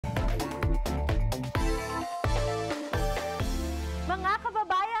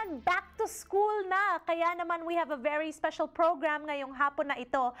school na. Kaya naman we have a very special program ngayong hapon na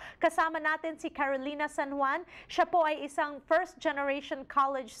ito. Kasama natin si Carolina San Juan. Siya po ay isang first-generation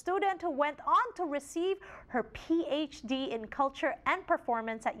college student who went on to receive her PhD in Culture and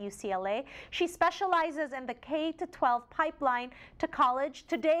Performance at UCLA. She specializes in the K-12 pipeline to college.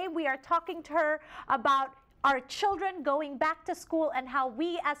 Today, we are talking to her about our children going back to school and how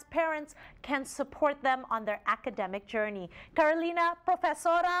we as parents can support them on their academic journey. Carolina,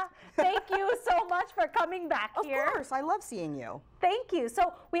 Professora, thank you so much for coming back here. Of course, I love seeing you. Thank you.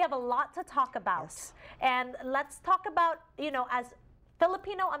 So we have a lot to talk about. Yes. And let's talk about, you know, as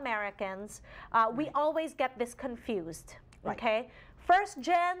Filipino Americans, we always get this confused, okay? First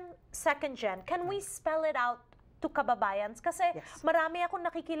gen, second gen. Can we spell it out to kababayans? Kasi marami akong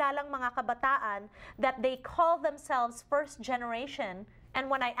nakikilalang mga kabataan that they call themselves first generation, and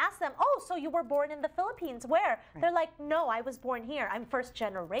when I ask them, oh, so you were born in the Philippines, where? They're like, no, I was born here. I'm first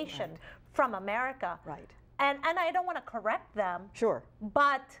generation from America. And I don't want to correct them. Sure.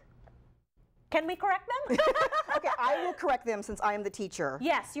 But can we correct them? Okay, I will correct them since I am the teacher.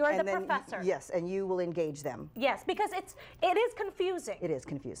 Yes, you're the professor. Yes, and you will engage them. Yes, because it is confusing. It is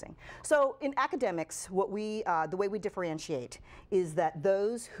confusing. So in academics, what we the way we differentiate is that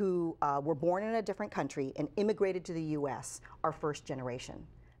those who were born in a different country and immigrated to the U.S. are first generation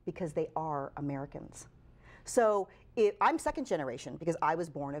because they are Americans. So I'm second generation because I was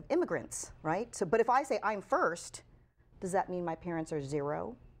born of immigrants, right? So, but if I say I'm first, does that mean my parents are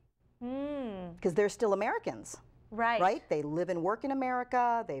zero? Because they're still Americans, right? They live and work in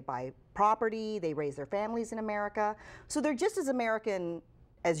America, they buy property, they raise their families in America. So they're just as American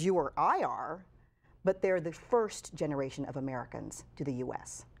as you or I are, but they're the first generation of Americans to the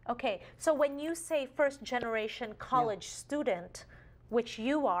U.S. Okay, so when you say first generation college student, which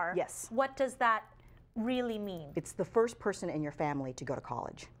you are, what does that really mean? It's the first person in your family to go to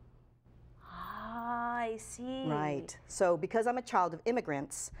college. I see. Right. So because I'm a child of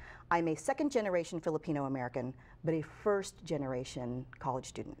immigrants, I'm a second generation Filipino American, but a first generation college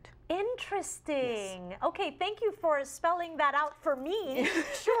student. Interesting. Yes. Okay, thank you for spelling that out for me.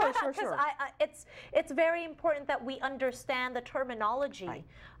 Sure. It's very important that we understand the terminology,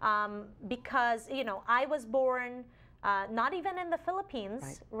 because, you know, I was born not even in the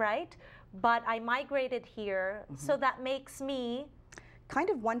Philippines, right? But I migrated here, so that makes me kind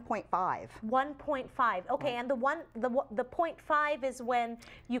of 1.5. 1.5. Okay, and the 0.5 is when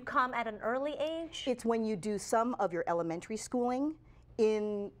you come at an early age? It's when you do some of your elementary schooling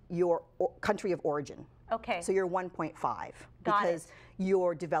in your country of origin. Okay. So you're 1.5. Because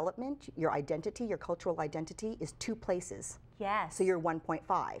your development, your identity, your cultural identity is 2 places. Yes. So you're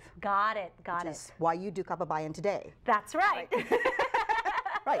 1.5. Got it. Which is why you do Kababayan Today. That's right.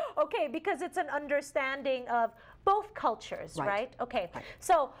 Right. Okay, because it's an understanding of both cultures, right? Okay.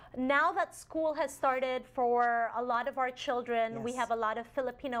 So now that school has started for a lot of our children, we have a lot of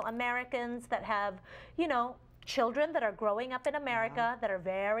Filipino Americans that have, you know, children that are growing up in America that are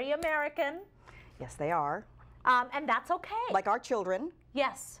very American. Yes, they are. And that's okay. Like our children.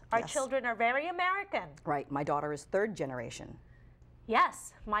 Yes, our children are very American. Right. My daughter is third generation.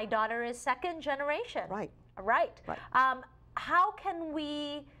 Yes, my daughter is second generation. Right. Right. How can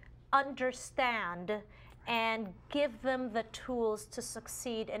we understand and give them the tools to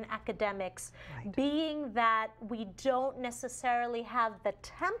succeed in academics, being that we don't necessarily have the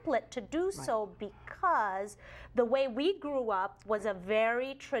template to do so, because the way we grew up was a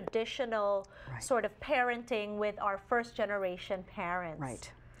very traditional sort of parenting with our first generation parents.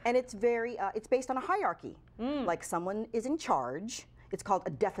 Right. And it's very, it's based on a hierarchy. Like someone is in charge. It's called a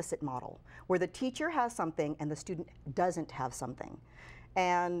deficit model, where the teacher has something and the student doesn't have something.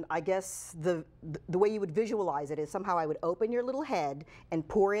 And I guess the way you would visualize it is somehow I would open your little head and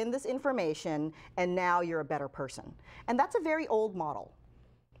pour in this information, and now you're a better person. And that's a very old model,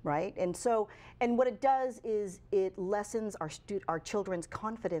 right? And so, and what it does is it lessens our children's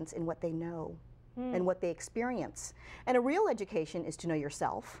confidence in what they know and what they experience. And a real education is to know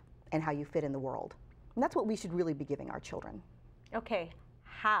yourself and how you fit in the world. And that's what we should really be giving our children. Okay,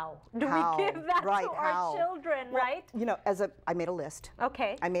 how do we give that to our children, right? You know, I made a list.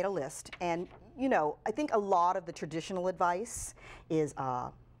 Okay. I made a list, and you know, I think a lot of the traditional advice is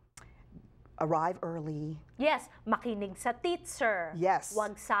arrive early. Yes, makinig sa teacher. Yes.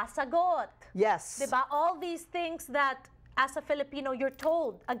 Wag sasagot. Yes. Diba? All these things that as a Filipino you're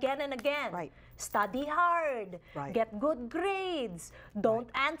told again and again. Right. Study hard. Right. Get good grades. Don't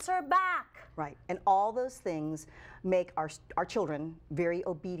answer back. Right. And all those things make our children very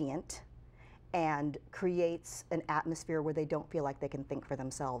obedient and creates an atmosphere where they don't feel like they can think for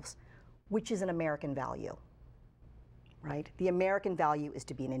themselves, which is an American value. right? The American value is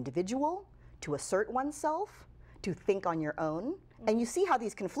to be an individual, to assert oneself, to think on your own. And you see how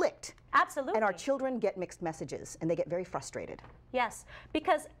these conflict. Absolutely. And our children get mixed messages, and they get very frustrated. Yes,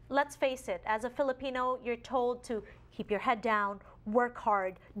 because let's face it, as a Filipino, you're told to keep your head down, work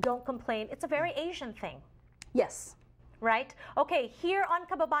hard, don't complain. It's a very Asian thing. Yes. Right? Okay, here on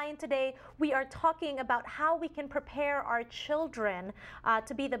Kababayan Today, we are talking about how we can prepare our children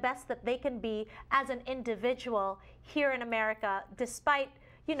to be the best that they can be as an individual here in America, despite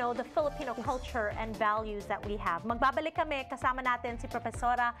the Filipino culture and values that we have. Magbabalik kami, kasama natin si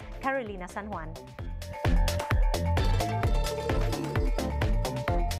Profesora Carolina San Juan.